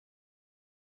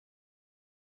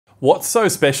What's so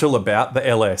special about the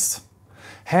LS?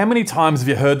 How many times have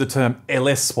you heard the term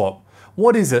LS swap?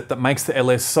 What is it that makes the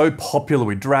LS so popular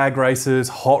with drag racers,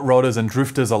 hot rodders and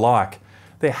drifters alike?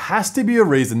 There has to be a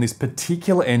reason this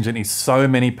particular engine is so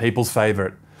many people's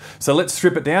favourite. So let's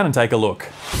strip it down and take a look.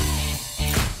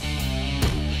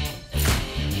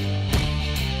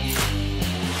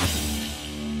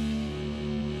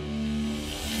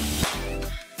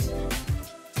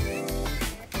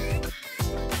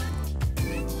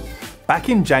 Back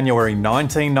in January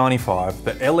 1995,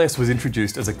 the LS was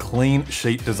introduced as a clean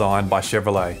sheet design by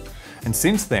Chevrolet. And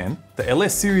since then, the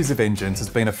LS series of engines has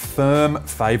been a firm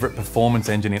favourite performance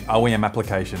engine in OEM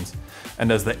applications, and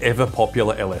as the ever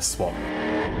popular LS swap.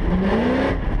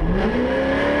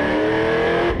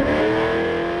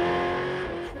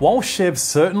 While Chev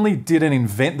certainly didn't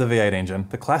invent the V8 engine,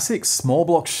 the classic small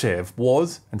block Chev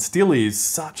was, and still is,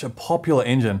 such a popular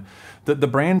engine that the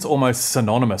brand's almost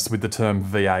synonymous with the term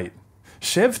V8.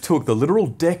 Chev took the literal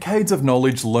decades of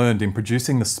knowledge learned in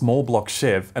producing the small block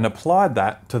Chev and applied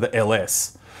that to the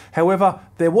LS. However,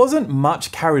 there wasn't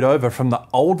much carried over from the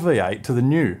old V8 to the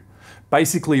new.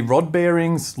 Basically, rod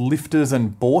bearings, lifters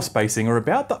and bore spacing are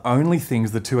about the only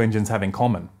things the two engines have in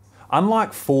common.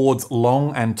 Unlike Ford's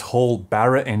long and tall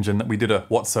Barra engine that we did a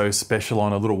What's So Special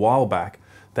on a little while back,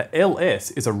 the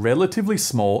LS is a relatively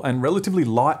small and relatively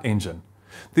light engine.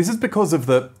 This is because of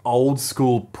the old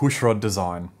school pushrod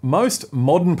design. Most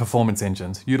modern performance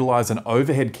engines utilise an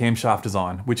overhead camshaft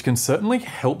design, which can certainly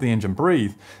help the engine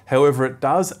breathe. However, it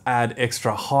does add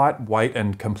extra height, weight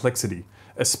and complexity,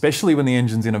 especially when the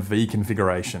engine's in a V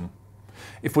configuration.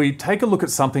 If we take a look at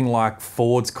something like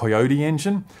Ford's Coyote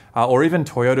engine, or even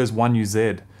Toyota's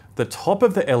 1UZ, the top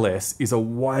of the LS is a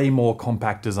way more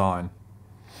compact design.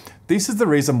 This is the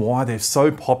reason why they're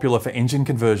so popular for engine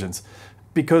conversions,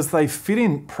 because they fit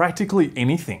in practically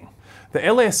anything. The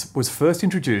LS was first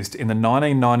introduced in the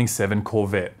 1997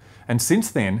 Corvette, and since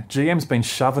then, GM's been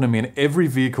shoving them in every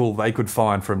vehicle they could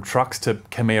find, from trucks to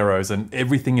Camaros and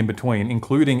everything in between,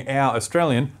 including our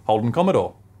Australian Holden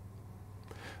Commodore.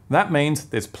 That means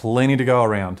there's plenty to go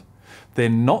around. They're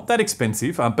not that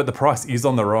expensive, but the price is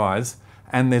on the rise,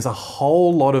 and there's a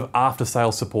whole lot of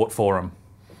after-sales support for them.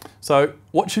 So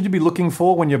what should you be looking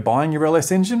for when you're buying your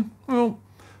LS engine? Well,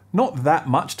 not that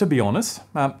much, to be honest.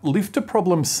 Lifter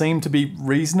problems seem to be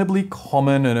reasonably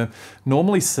common and are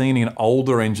normally seen in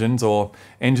older engines, or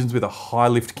engines with a high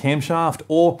lift camshaft,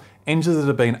 or engines that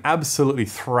have been absolutely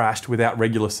thrashed without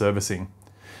regular servicing.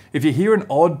 If you hear an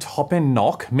odd top end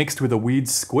knock mixed with a weird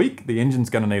squeak, the engine's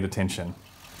going to need attention.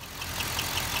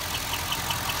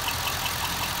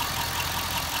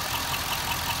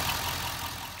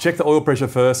 Check the oil pressure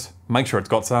first, make sure it's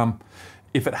got some.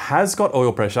 If it has got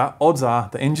oil pressure, odds are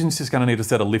the engine's just going to need a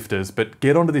set of lifters, but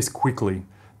get onto this quickly.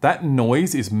 That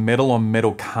noise is metal on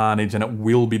metal carnage and it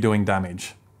will be doing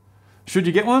damage. Should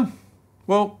you get one?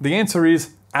 Well, the answer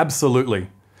is absolutely.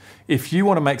 If you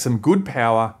want to make some good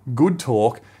power, good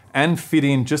torque, and fit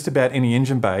in just about any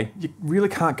engine bay, you really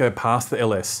can't go past the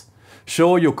LS.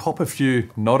 Sure, you'll cop a few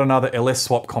not another LS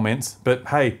swap comments, but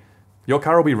hey, your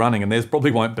car will be running and theirs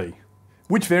probably won't be.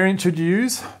 Which variant should you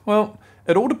use? Well,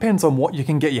 it all depends on what you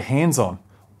can get your hands on.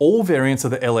 All variants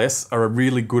of the LS are a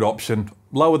really good option.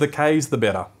 Lower the Ks, the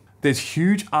better. There's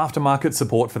huge aftermarket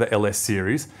support for the LS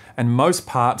series, and most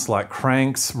parts like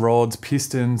cranks, rods,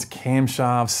 pistons,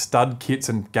 camshafts, stud kits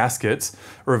and gaskets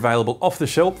are available off the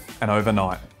shelf and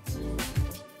overnight.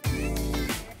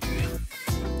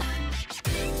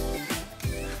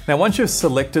 Now, once you've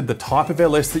selected the type of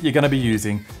LS that you're going to be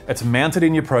using, it's mounted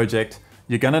in your project,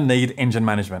 you're going to need engine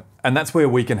management, and that's where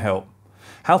we can help.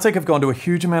 Haltech have gone to a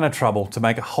huge amount of trouble to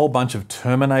make a whole bunch of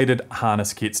terminated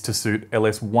harness kits to suit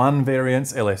LS1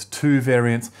 variants, LS2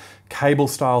 variants, cable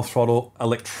style throttle,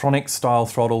 electronic style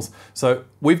throttles. So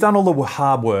we've done all the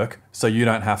hard work so you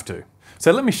don't have to.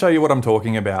 So let me show you what I'm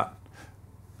talking about.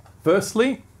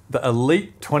 Firstly, the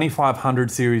Elite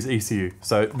 2500 series ECU.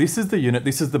 So this is the unit,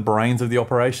 this is the brains of the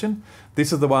operation.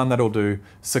 This is the one that'll do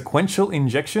sequential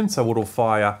injection, so it'll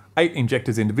fire 8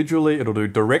 injectors individually. It'll do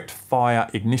direct fire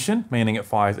ignition, meaning it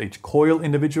fires each coil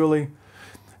individually.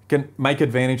 It can make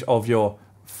advantage of your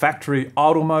factory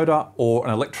idle motor or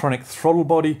an electronic throttle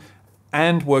body,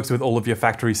 and works with all of your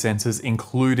factory sensors,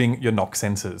 including your knock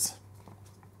sensors.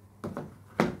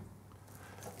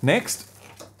 Next,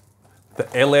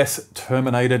 the LS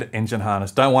terminated engine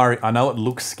harness. Don't worry, I know it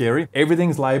looks scary.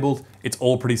 Everything's labeled, it's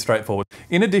all pretty straightforward.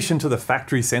 In addition to the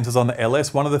factory sensors on the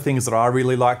LS, one of the things that I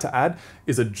really like to add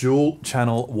is a dual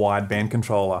channel wideband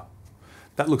controller.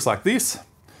 That looks like this.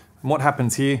 And what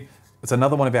happens here, it's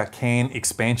another one of our CAN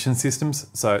expansion systems.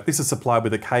 So this is supplied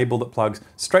with a cable that plugs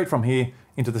straight from here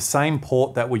into the same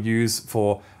port that we use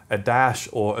for a dash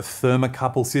or a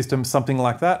thermocouple system, something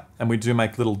like that. And we do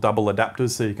make little double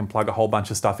adapters so you can plug a whole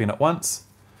bunch of stuff in at once.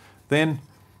 Then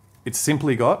it's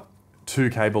simply got 2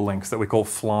 cable lengths that we call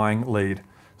flying lead.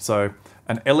 So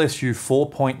an LSU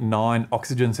 4.9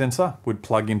 oxygen sensor would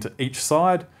plug into each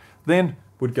side, then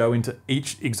would go into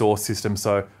each exhaust system.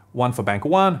 So one for bank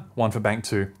 1, one for bank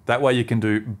 2. That way you can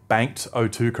do banked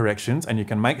O2 corrections and you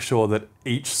can make sure that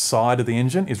each side of the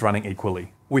engine is running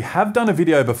equally. We have done a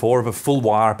video before of a full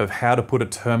wire up of how to put a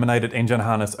terminated engine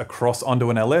harness across onto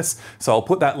an LS. So I'll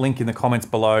put that link in the comments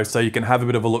below so you can have a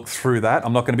bit of a look through that.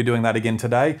 I'm not going to be doing that again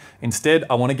today. Instead,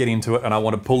 I want to get into it and I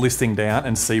want to pull this thing down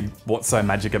and see what's so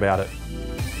magic about it.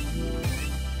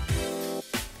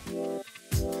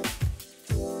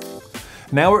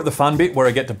 Now we're at the fun bit where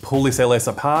I get to pull this LS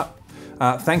apart.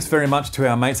 Thanks very much to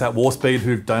our mates at Warspeed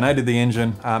who've donated the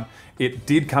engine. It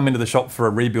did come into the shop for a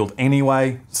rebuild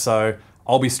anyway, so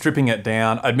I'll be stripping it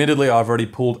down. Admittedly, I've already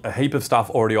pulled a heap of stuff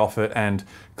already off it and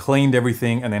cleaned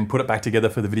everything and then put it back together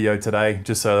for the video today,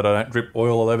 just so that I don't drip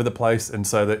oil all over the place and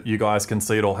so that you guys can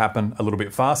see it all happen a little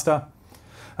bit faster.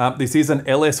 This is an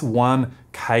LS1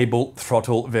 cable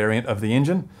throttle variant of the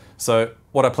engine. So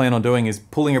what I plan on doing is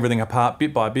pulling everything apart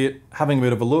bit by bit, having a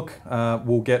bit of a look.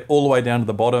 We'll get all the way down to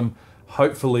the bottom,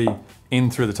 hopefully in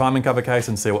through the timing cover case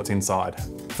and see what's inside.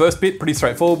 First bit, pretty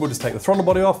straightforward. We'll just take the throttle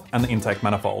body off and the intake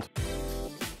manifold.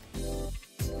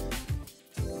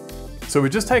 So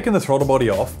we've just taken the throttle body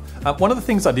off. One of the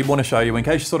things I did want to show you, in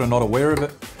case you're sort of not aware of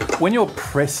it, when you're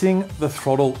pressing the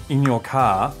throttle in your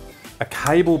car, a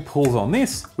cable pulls on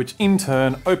this, which in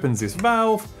turn opens this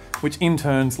valve, which in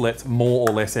turn lets more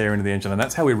or less air into the engine, and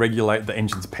that's how we regulate the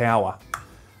engine's power.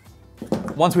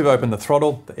 Once we've opened the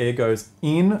throttle, the air goes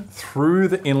in through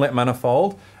the inlet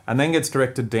manifold and then gets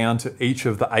directed down to each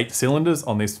of the 8 cylinders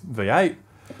on this V8.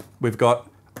 We've got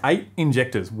 8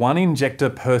 injectors, 1 injector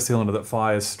per cylinder that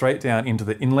fires straight down into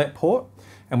the inlet port,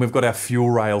 and we've got our fuel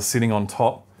rails sitting on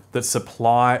top that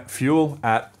supply fuel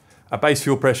at a base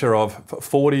fuel pressure of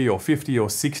 40 or 50 or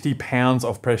 60 pounds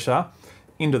of pressure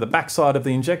into the backside of the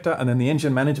injector, and then the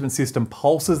engine management system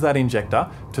pulses that injector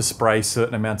to spray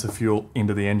certain amounts of fuel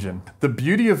into the engine. The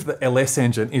beauty of the LS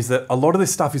engine is that a lot of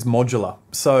this stuff is modular.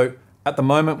 So at the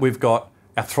moment we've got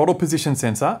our throttle position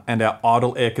sensor and our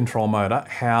idle air control motor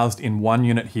housed in one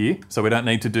unit here, so we don't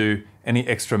need to do any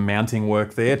extra mounting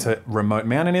work there to remote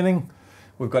mount anything.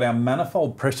 We've got our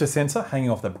manifold pressure sensor hanging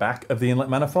off the back of the inlet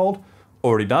manifold,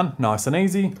 already done, nice and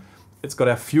easy. It's got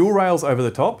our fuel rails over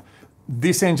the top.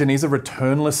 This engine is a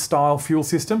returnless style fuel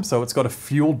system, so it's got a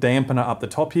fuel dampener up the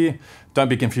top here. Don't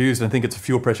be confused and think it's a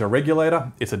fuel pressure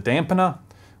regulator. It's a dampener.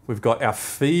 We've got our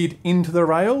feed into the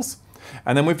rails,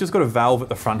 and then we've just got a valve at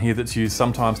the front here that's used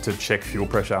sometimes to check fuel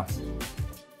pressure.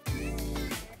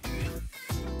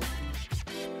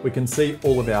 We can see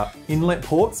all of our inlet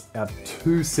ports, our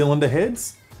 2 cylinder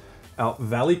heads, our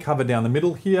valley cover down the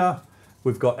middle here.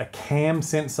 We've got a cam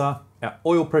sensor, our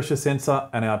oil pressure sensor,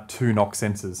 and our 2 NOx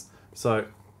sensors. So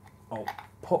I'll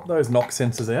pop those NOx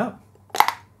sensors out.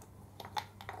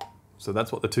 So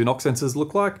that's what the 2 NOx sensors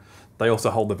look like. They also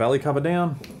hold the valley cover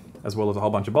down, as well as a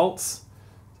whole bunch of bolts.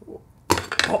 So we'll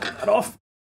pop that off.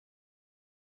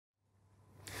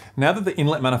 Now that the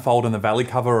inlet manifold and the valley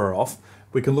cover are off,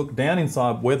 we can look down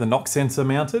inside where the NOx sensor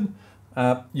mounted.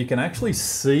 You can actually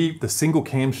see the single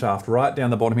camshaft right down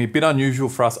the bottom here. Bit unusual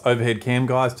for us overhead cam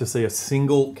guys to see a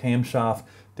single camshaft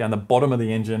down the bottom of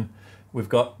the engine. We've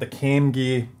got the cam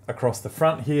gear across the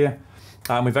front here.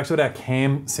 We've actually got our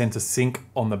cam sensor sync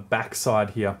on the back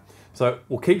side here. So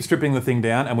we'll keep stripping the thing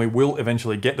down and we will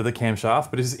eventually get to the camshaft,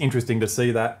 but it's interesting to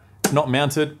see that not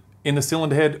mounted in the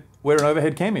cylinder head where an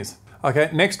overhead cam is. Okay,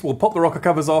 next we'll pop the rocker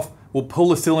covers off, we'll pull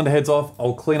the cylinder heads off,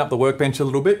 I'll clean up the workbench a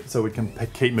little bit so we can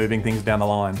keep moving things down the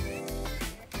line.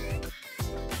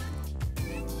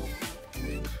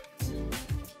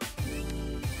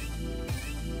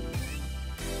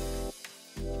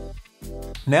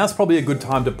 Now's probably a good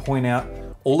time to point out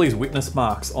all these witness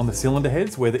marks on the cylinder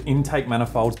heads where the intake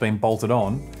manifold's been bolted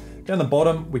on. Down the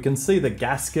bottom, we can see the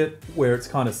gasket where it's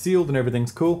kind of sealed and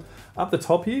everything's cool. Up the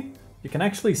top here, you can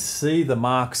actually see the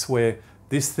marks where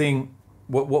this thing,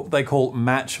 what they call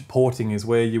match porting, is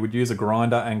where you would use a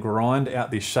grinder and grind out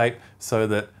this shape so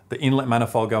that the inlet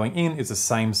manifold going in is the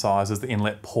same size as the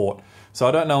inlet port. So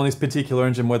I don't know on this particular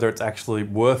engine whether it's actually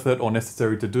worth it or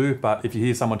necessary to do, but if you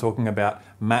hear someone talking about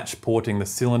match porting the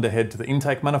cylinder head to the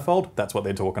intake manifold, that's what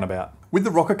they're talking about. With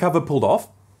the rocker cover pulled off,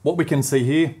 what we can see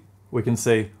here, we can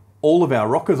see all of our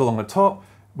rockers along the top,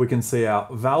 we can see our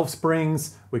valve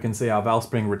springs, we can see our valve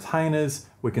spring retainers,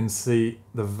 we can see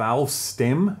the valve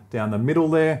stem down the middle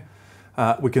there.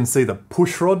 We can see the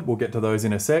push rod, we'll get to those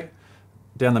in a sec.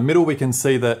 Down the middle we can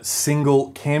see the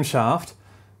single camshaft,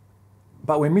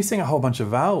 but we're missing a whole bunch of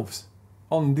valves.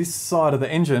 On this side of the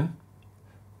engine,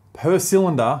 per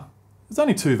cylinder, there's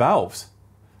only 2 valves.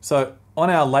 So on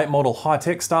our late model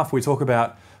Haltech stuff, we talk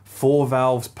about 4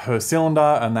 valves per cylinder,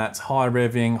 and that's high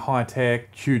revving, high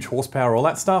tech, huge horsepower, all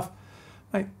that stuff.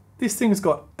 Mate, this thing's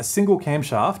got a single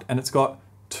camshaft and it's got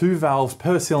 2 valves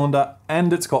per cylinder,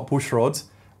 and it's got push rods,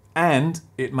 and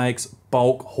it makes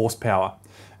bulk horsepower.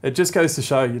 It just goes to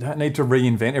show you don't need to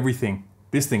reinvent everything.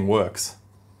 This thing works.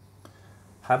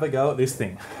 Have a go at this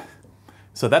thing.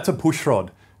 So that's a push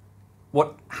rod.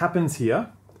 What happens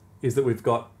here is that we've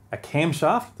got a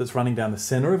camshaft that's running down the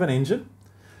center of an engine.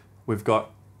 We've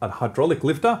got a hydraulic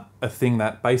lifter, a thing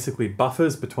that basically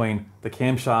buffers between the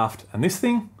camshaft and this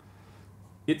thing.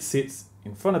 It sits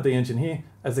in front of the engine here.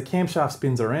 As the camshaft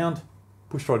spins around,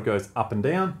 push rod goes up and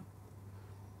down,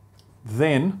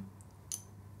 then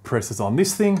presses on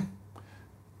this thing,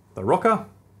 the rocker,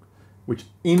 which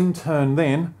in turn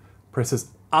then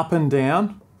presses up and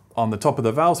down on the top of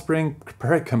the valve spring,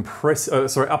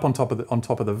 up on top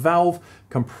of the valve,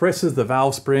 compresses the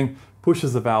valve spring,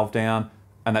 pushes the valve down,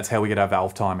 and that's how we get our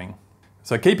valve timing.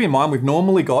 So keep in mind, we've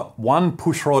normally got 1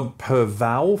 push rod per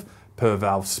valve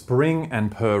spring,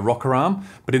 and per rocker arm.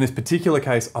 But in this particular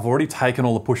case, I've already taken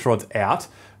all the push rods out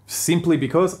simply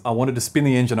because I wanted to spin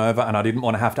the engine over and I didn't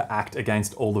want to have to act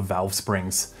against all the valve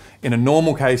springs. In a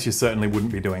normal case, you certainly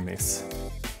wouldn't be doing this.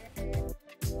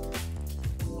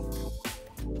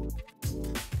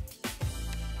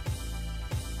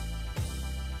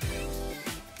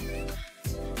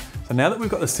 So now that we've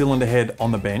got the cylinder head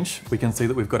on the bench, we can see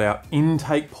that we've got our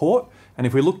intake port. And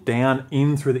if we look down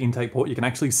in through the intake port, you can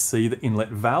actually see the inlet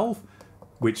valve,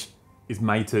 which is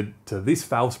mated to this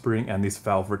valve spring and this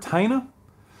valve retainer.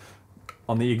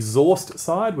 On the exhaust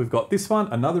side, we've got this one,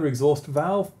 another exhaust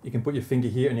valve. You can put your finger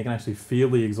here and you can actually feel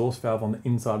the exhaust valve on the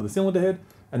inside of the cylinder head.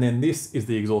 And then this is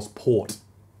the exhaust port.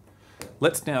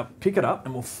 Let's now pick it up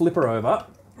and we'll flip her over.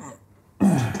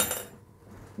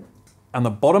 On the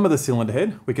bottom of the cylinder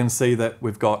head, we can see that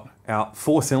we've got our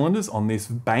 4 cylinders on this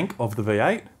bank of the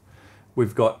V8.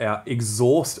 We've got our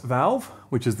exhaust valve,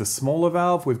 which is the smaller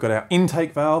valve. We've got our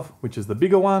intake valve, which is the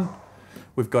bigger one.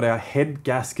 We've got our head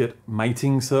gasket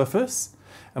mating surface.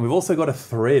 And we've also got a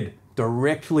thread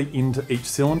directly into each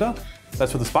cylinder.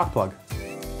 That's for the spark plug.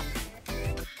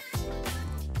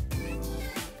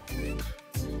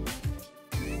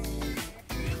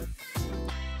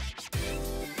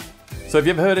 So have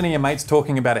you ever heard any of your mates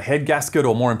talking about a head gasket,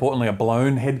 or more importantly, a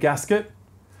blown head gasket?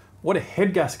 What a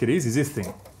head gasket is this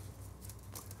thing.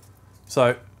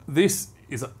 So this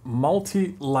is a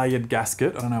multi-layered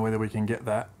gasket. I don't know whether we can get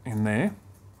that in there.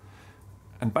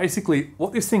 And basically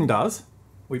what this thing does,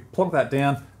 we plonk that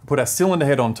down, put our cylinder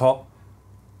head on top,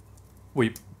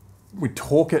 we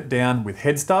torque it down with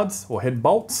head studs or head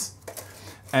bolts,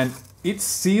 and it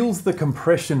seals the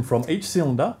compression from each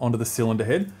cylinder onto the cylinder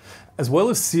head, as well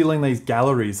as sealing these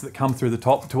galleries that come through the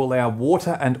top to allow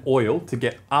water and oil to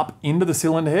get up into the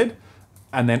cylinder head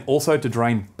and then also to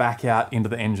drain back out into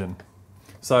the engine.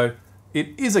 So it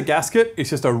is a gasket, it's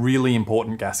just a really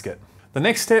important gasket. The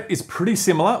next step is pretty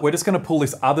similar. We're just going to pull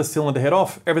this other cylinder head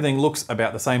off. Everything looks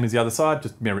about the same as the other side,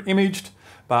 just mirror imaged,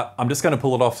 but I'm just going to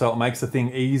pull it off so it makes the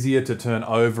thing easier to turn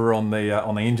over on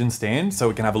the engine stand so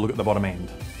we can have a look at the bottom end.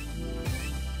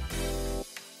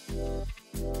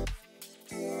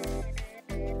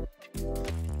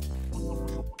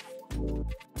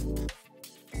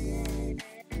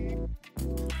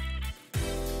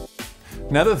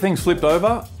 Now that the thing's flipped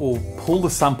over, we'll pull the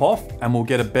sump off and we'll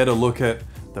get a better look at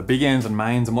the big ends and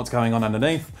mains and what's going on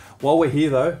underneath. While we're here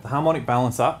though, the harmonic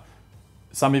balancer,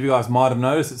 some of you guys might have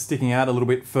noticed it's sticking out a little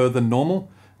bit further than normal.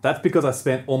 That's because I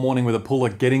spent all morning with a puller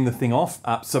getting the thing off.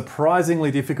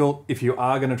 Surprisingly difficult. If you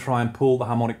are going to try and pull the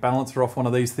harmonic balancer off one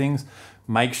of these things,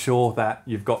 make sure that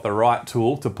you've got the right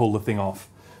tool to pull the thing off.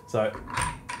 So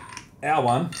our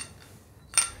one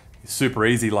is super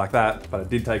easy like that, but it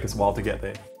did take us a while to get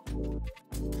there.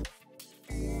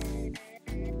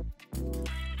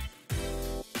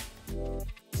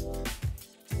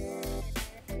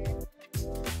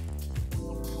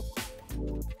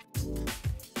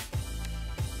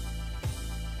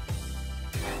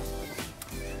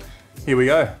 Here we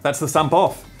go, that's the sump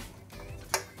off.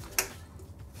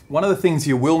 One of the things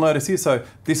you will notice here, so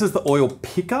this is the oil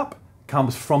pickup,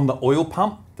 comes from the oil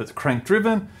pump that's crank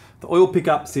driven. The oil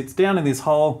pickup sits down in this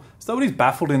hole, so it is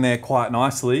baffled in there quite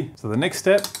nicely. So the next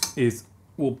step is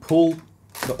we'll pull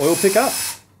the oil pickup.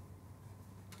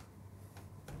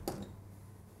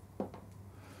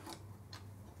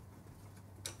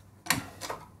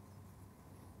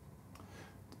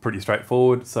 pretty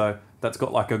straightforward. So that's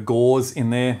got like a gauze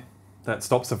in there that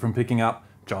stops it from picking up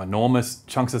ginormous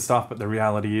chunks of stuff. But the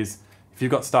reality is, if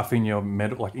you've got stuff in your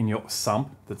metal, like in your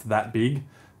sump that's that big,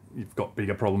 you've got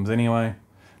bigger problems anyway.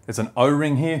 There's an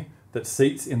O-ring here that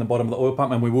seats in the bottom of the oil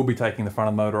pump, and we will be taking the front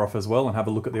of the motor off as well and have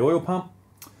a look at the oil pump.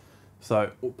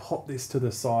 So we'll pop this to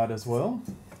the side as well.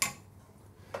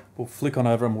 We'll flick on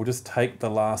over and we'll just take the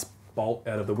last bolt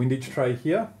out of the windage tray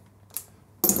here,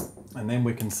 and then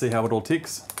we can see how it all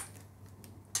ticks.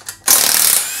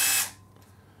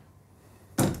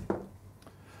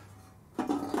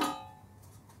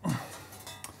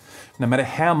 No matter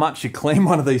how much you clean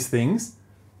one of these things,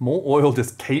 more oil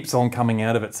just keeps on coming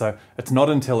out of it. So it's not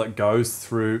until it goes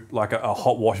through like a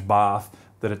hot wash bath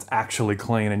that it's actually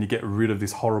clean and you get rid of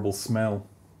this horrible smell.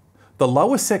 The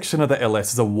lower section of the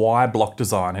LS is a Waye block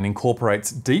design and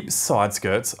incorporates deep side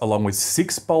skirts along with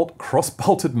 6-bolt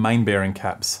cross-bolted main bearing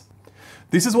caps.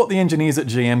 This is what the engineers at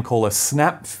GM call a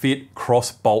snap-fit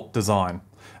cross-bolt design,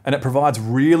 and it provides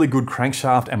really good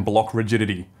crankshaft and block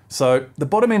rigidity. So the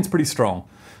bottom end's pretty strong.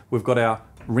 We've got our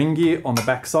ring gear on the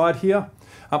back side here.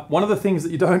 One of the things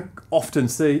that you don't often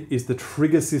see is the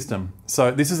trigger system.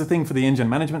 So this is a thing for the engine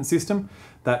management system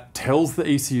that tells the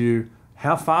ECU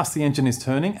how fast the engine is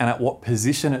turning and at what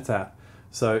position it's at.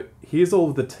 So here's all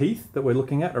of the teeth that we're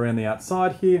looking at around the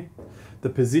outside here. The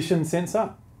position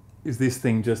sensor is this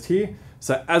thing just here.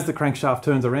 So as the crankshaft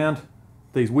turns around,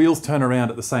 these wheels turn around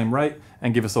at the same rate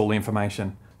and give us all the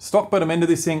information. Stock bottom end of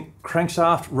this thing,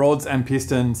 crankshaft, rods and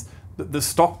pistons. The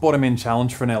stock bottom end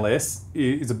challenge for an LS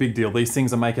is a big deal. These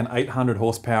things are making 800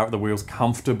 horsepower at the wheels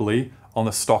comfortably on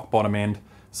the stock bottom end.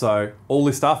 So all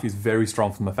this stuff is very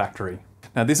strong from the factory.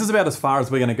 Now this is about as far as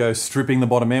we're going to go stripping the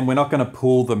bottom end. We're not going to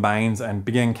pull the mains and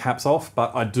big end caps off,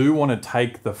 but I do want to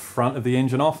take the front of the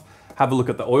engine off, have a look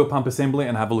at the oil pump assembly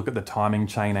and have a look at the timing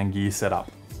chain and gear setup.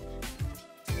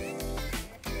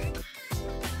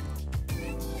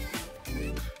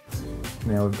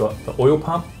 Now we've got the oil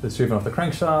pump that's driven off the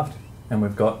crankshaft, and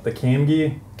we've got the cam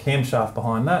gear, camshaft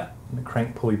behind that, and the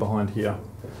crank pulley behind here.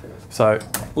 So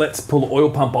let's pull the oil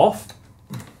pump off.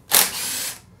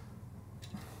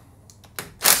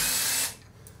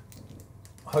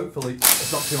 Hopefully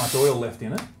there's not too much oil left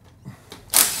in it.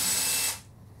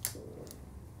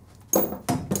 Okay.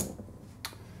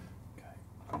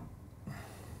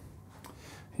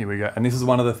 Here we go. And this is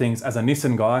one of the things, as a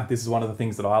Nissan guy, this is one of the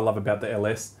things that I love about the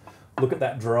LS. Look at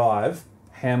that drive,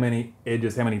 how many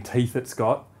edges, how many teeth it's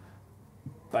got,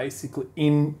 basically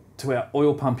into our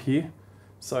oil pump here.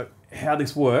 So how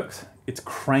this works, it's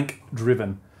crank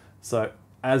driven. So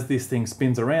as this thing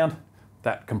spins around,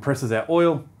 that compresses our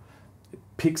oil, it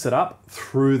picks it up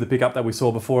through the pickup that we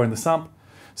saw before in the sump,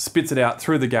 spits it out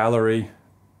through the gallery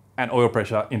and oil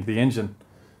pressure into the engine.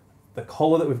 The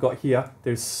collar that we've got here,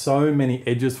 there's so many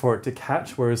edges for it to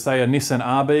catch, whereas say a Nissan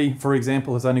RB, for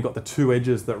example, has only got the 2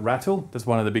 edges that rattle. That's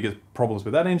one of the biggest problems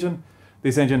with that engine.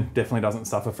 This engine definitely doesn't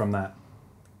suffer from that.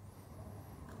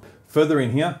 Further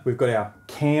in here, we've got our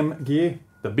cam gear,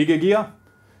 the bigger gear,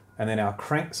 and then our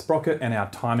crank sprocket and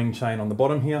our timing chain on the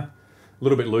bottom here. A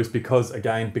little bit loose because,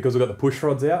 again, because we've got the push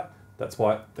rods out, that's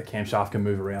why the camshaft can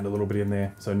move around a little bit in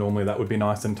there. So normally that would be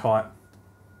nice and tight.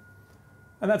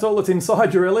 And that's all that's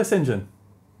inside your LS engine.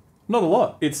 Not a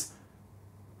lot. It's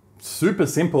super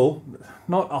simple,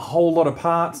 not a whole lot of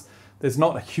parts. There's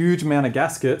not a huge amount of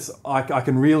gaskets. I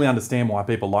can really understand why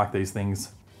people like these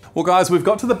things. Well guys, we've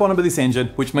got to the bottom of this engine,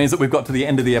 which means that we've got to the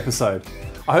end of the episode.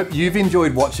 I hope you've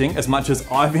enjoyed watching as much as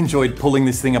I've enjoyed pulling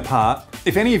this thing apart.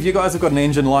 If any of you guys have got an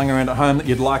engine lying around at home that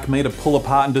you'd like me to pull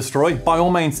apart and destroy, by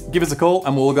all means, give us a call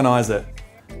and we'll organise it.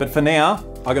 But for now,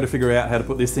 I got to figure out how to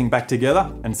put this thing back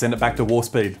together and send it back to War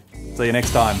Speed. See you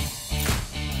next time.